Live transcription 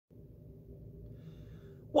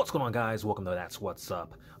What's going on, guys? Welcome to That's What's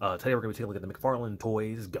Up. Today we're going to take a look at the McFARLANE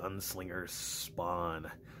Toys Gunslinger Spawn.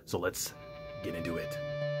 So let's get into it.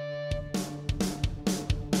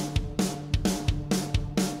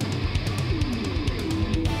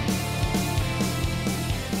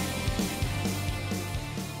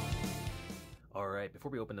 Alright,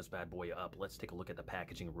 before we open this bad boy up, let's take a look at the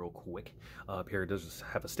packaging real quick. Up here it does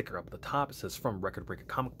have a sticker up at the top. It says from Record Breaker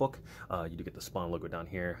Comic Book. You do get the Spawn logo down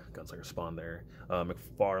here, Gunslinger Spawn there.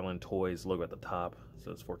 McFarlane Toys logo at the top. It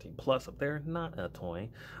says 14 plus up there, not a toy.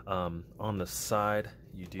 On the side,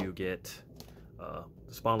 you do get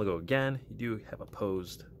the Spawn logo again. You do have a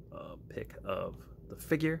posed pic of the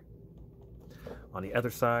figure. On the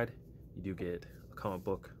other side, you do get a comic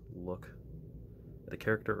book look the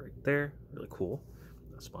character right there. Really cool.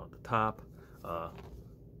 Spawn at the top, open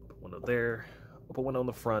window there, open window on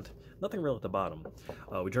the front, nothing real at the bottom.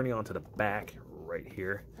 We journey on to the back right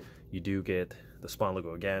here. You do get the Spawn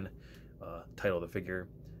logo again, title of the figure.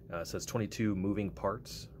 It says 22 moving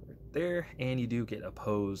parts right there, and you do get a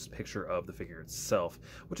posed picture of the figure itself,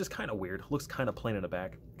 which is kind of weird. Looks kind of plain in the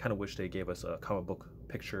back. Kind of wish they gave us a comic book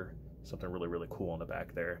picture, something really cool on the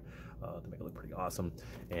back there to make it look pretty awesome.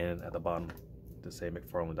 And at the bottom to say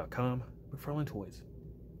McFarlane.com, McFarlane Toys.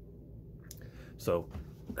 So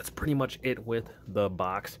that's pretty much it with the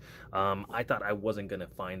box. I thought I wasn't gonna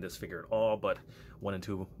find this figure at all, but went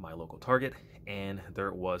into my local Target and there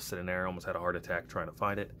it was sitting there. Almost had a heart attack trying to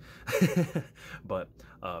find it. But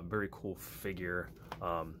very cool figure.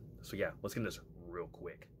 So yeah, let's get into this real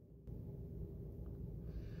quick.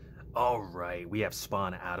 All right, we have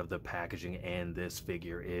Spawn out of the packaging and this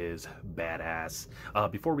figure is badass.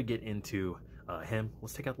 Before we get into him,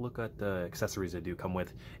 let's take a look at the accessories that do come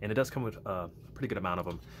with, and it does come with a pretty good amount of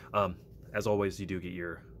them. As always, you do get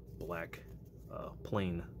your black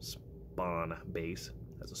plain Spawn base,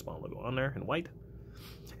 has a Spawn logo on there in white,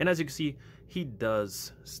 and as you can see, he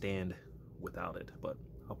does stand without it, but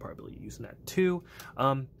I'll probably be using that too.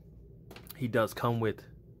 He does come with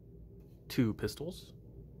two pistols,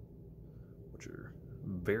 which are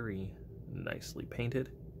very nicely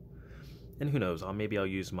painted. And who knows, maybe I'll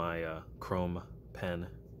use my chrome pen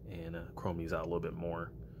and chrome these out a little bit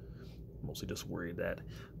more. Mostly just worried that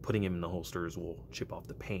putting him in the holsters will chip off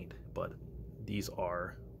the paint, but these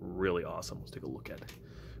are really awesome. Let's take a look at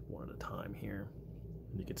one at a time here.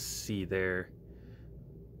 You can see there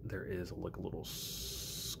is like a little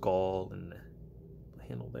skull and the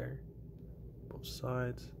handle there, both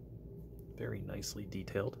sides, very nicely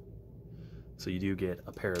detailed. So you do get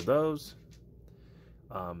a pair of those.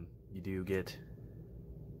 You do get,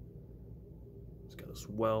 it's got as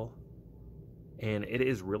well, and it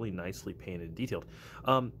is really nicely painted and detailed.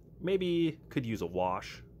 Maybe could use a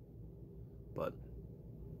wash, but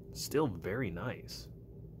still very nice.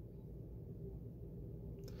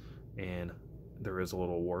 And there is a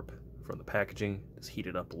little warp from the packaging. Just heat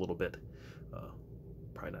it up a little bit.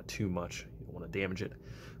 Probably not too much. You don't want to damage it,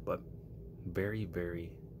 but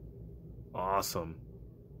very awesome.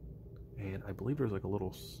 And I believe there's like a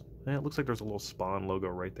little, it looks like there's a little Spawn logo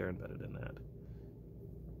right there embedded in that.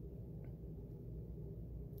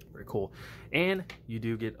 Very cool. And you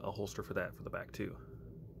do get a holster for that for the back too.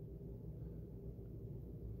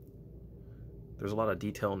 There's a lot of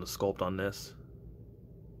detail in the sculpt on this.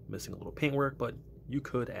 Missing a little paintwork, but you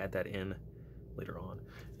could add that in later on,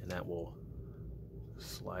 and that will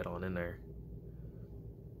slide on in there.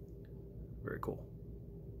 Very cool.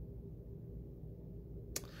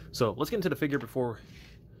 So let's get into the figure before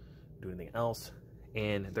we do anything else.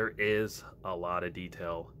 And there is a lot of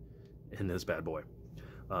detail in this bad boy.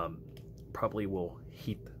 Probably will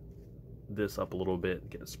heat this up a little bit,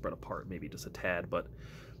 get it spread apart, maybe just a tad, but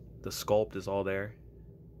the sculpt is all there.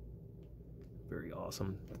 Very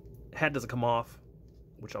awesome. Hat doesn't come off,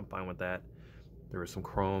 which I'm fine with that. There is some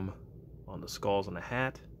chrome on the skulls on the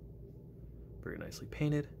hat. Very nicely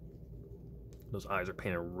painted. Those eyes are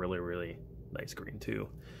painted really nice green too.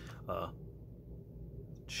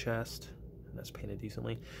 Chest, and that's painted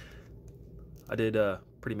decently. I did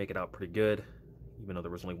make it out pretty good, even though there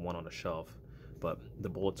was only one on the shelf. But the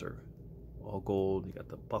bullets are all gold. You got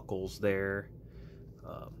the buckles there.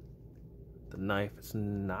 The knife, it's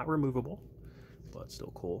not removable, but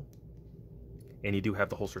still cool. And you do have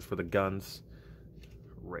the holsters for the guns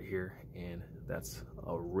right here, and that's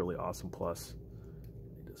a really awesome plus.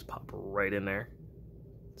 They just pop right in there.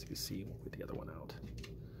 As you can see, we'll get the other one out.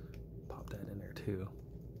 Pop that in there too.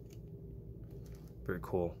 Very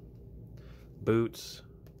cool. Boots,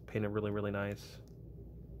 painted really nice.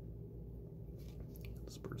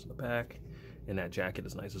 Spurs in the back, and that jacket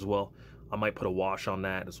is nice as well. I might put a wash on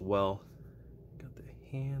that as well. Got the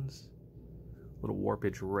hands little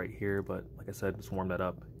warpage right here, but like I said, just warm that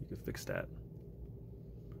up. You can fix that.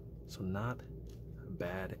 So not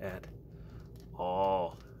bad at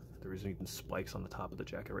all. There's even spikes on the top of the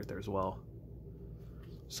jacket right there as well.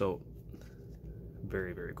 So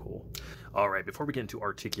very, very cool. All right, before we get into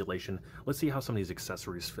articulation, let's see how some of these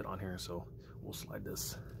accessories fit on here. So we'll slide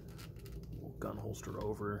this little gun holster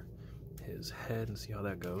over his head and see how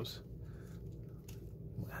that goes.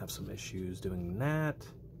 Might have some issues doing that.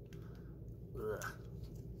 Ugh.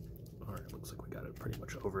 All right, looks like we got it pretty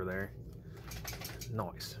much over there.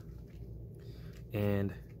 Nice. And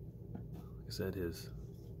like I said, his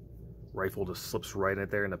rifle just slips right in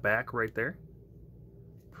there in the back right there.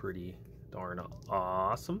 Pretty darn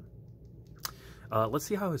awesome. Let's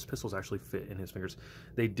see how his pistols actually fit in his fingers.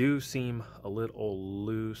 They do seem a little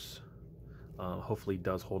loose. Hopefully he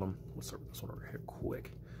does hold them. Let's start with this one over here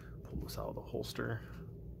quick. Pull this out of the holster.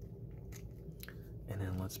 And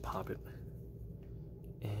then let's pop it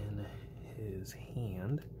in his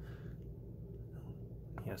hand.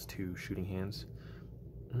 He has two shooting hands.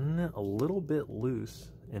 A little bit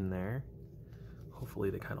loose in there. Hopefully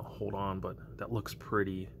they kind of hold on, but that looks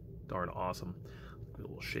pretty darn awesome. A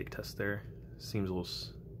little shake test there. Seems a little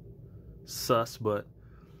sus, but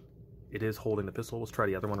it is holding the pistol. Let's try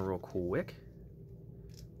the other one real quick.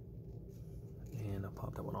 And I'll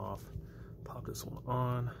pop that one off. Pop this one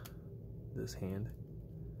on this hand.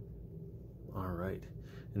 All right.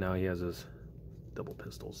 And now he has his double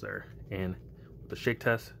pistols there. And the shake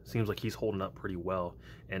test seems like he's holding up pretty well,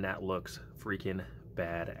 and that looks freaking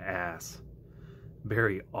badass.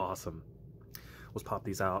 Very awesome. Let's pop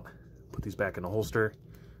these out, put these back in the holster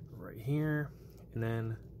right here, and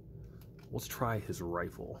then let's try his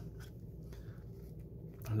rifle.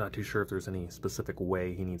 I'm not too sure if there's any specific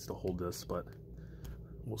way he needs to hold this, but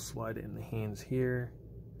we'll slide it in the hands here.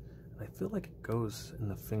 I feel like it goes in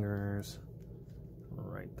the fingers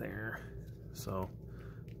right there. So,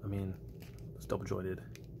 I mean, it's double jointed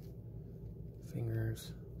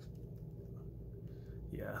fingers.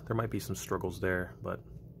 Yeah, there might be some struggles there, but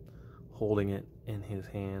holding it in his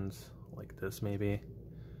hands like this maybe.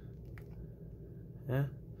 Yeah,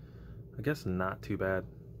 I guess not too bad.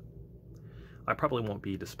 I probably won't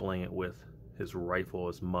be displaying it with his rifle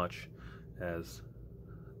as much as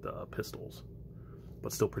the pistols,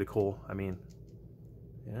 but still pretty cool. I mean,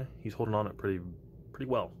 yeah, he's holding on it pretty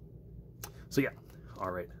well. So yeah,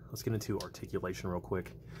 all right, let's get into articulation real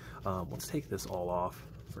quick. Let's take this all off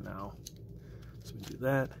for now. So we do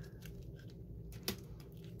that.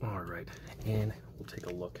 All right, and we'll take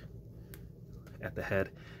a look at the head.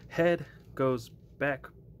 Head goes back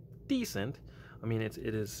decent. I mean, it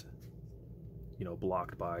is, you know,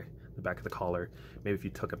 blocked by the back of the collar. Maybe if you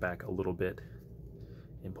took it back a little bit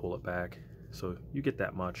and pull it back, so you get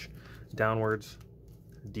that much. Downwards,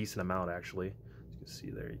 decent amount actually. As you can see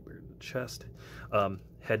there, you bear the chest.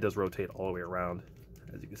 Head does rotate all the way around.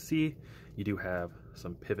 As you can see, you do have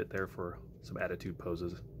some pivot there for some attitude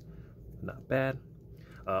poses. Not bad.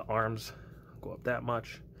 Arms go up that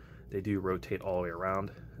much. They do rotate all the way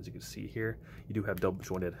around. As you can see here, you do have double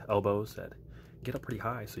jointed elbows that get up pretty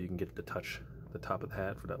high, so you can get to touch the top of the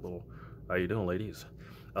hat for that little, how you doing, ladies?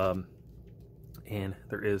 And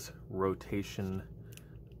there is rotation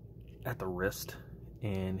at the wrist,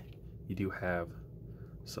 and you do have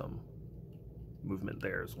some movement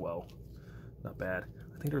there as well. Not bad.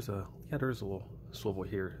 I think there's a little swivel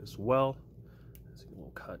here as well. It's a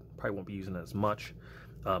little cut. Probably won't be using it as much.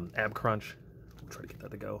 Ab crunch. We'll try to get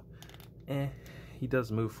that to go. He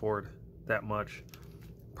does move forward that much.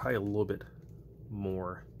 Probably a little bit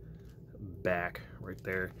more back right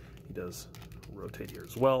there. He does rotate here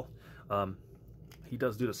as well. He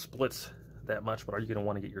does do the splits that much, but are you going to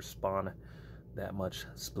want to get your spawn that much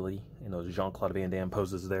splitty in those Jean-Claude Van Damme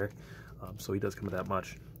poses there? So he does come with that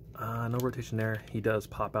much. No rotation there. He does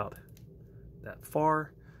pop out that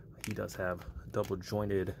far. He does have double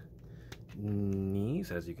jointed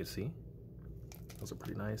knees, as you can see. Those are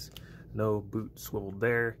pretty nice. No boot swiveled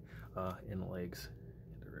there. In the legs,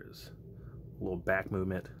 there is a little back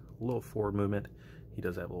movement, a little forward movement. He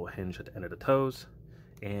does have a little hinge at the end of the toes,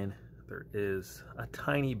 and there is a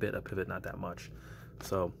tiny bit of pivot, not that much.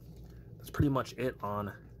 So that's pretty much it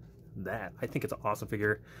on that. I think it's an awesome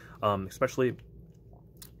figure, especially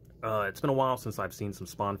it's been a while since I've seen some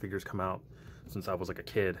Spawn figures come out, since I was like a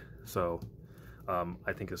kid. So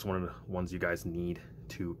I think it's one of the ones you guys need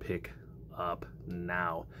to pick up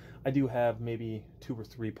now. I do have maybe 2 or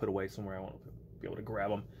 3 put away somewhere. I want to be able to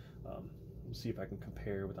grab them. We'll see if I can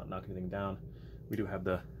compare without knocking anything down. We do have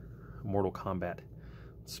the Mortal Kombat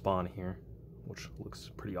Spawn here, which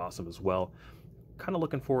looks pretty awesome as well. Kind of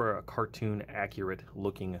looking for a cartoon accurate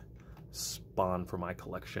looking Spawn for my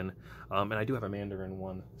collection. And I do have a Mandarin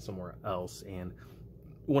one somewhere else, and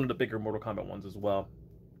one of the bigger Mortal Kombat ones as well.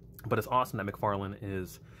 But it's awesome that McFarlane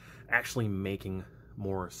is actually making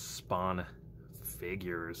more Spawn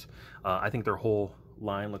figures. I think their whole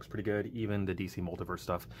line looks pretty good, even the DC Multiverse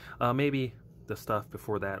stuff. Maybe the stuff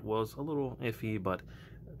before that was a little iffy, but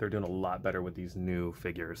they're doing a lot better with these new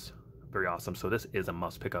figures. Very awesome. So this is a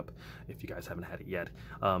must pick up if you guys haven't had it yet.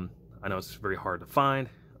 I know it's very hard to find.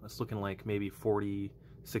 It's looking like maybe 40,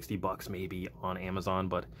 60 bucks maybe on Amazon,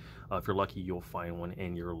 but if you're lucky, you'll find one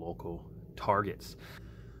in your local Targets.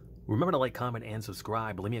 Remember to like, comment, and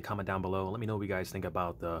subscribe. Leave me a comment down below. Let me know what you guys think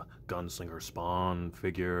about the Gunslinger Spawn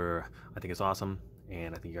figure. I think it's awesome,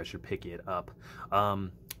 and I think you guys should pick it up.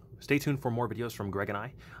 Stay tuned for more videos from Greg and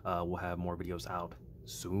I. We'll have more videos out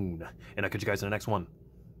soon, and I'll catch you guys in the next one.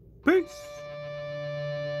 Peace!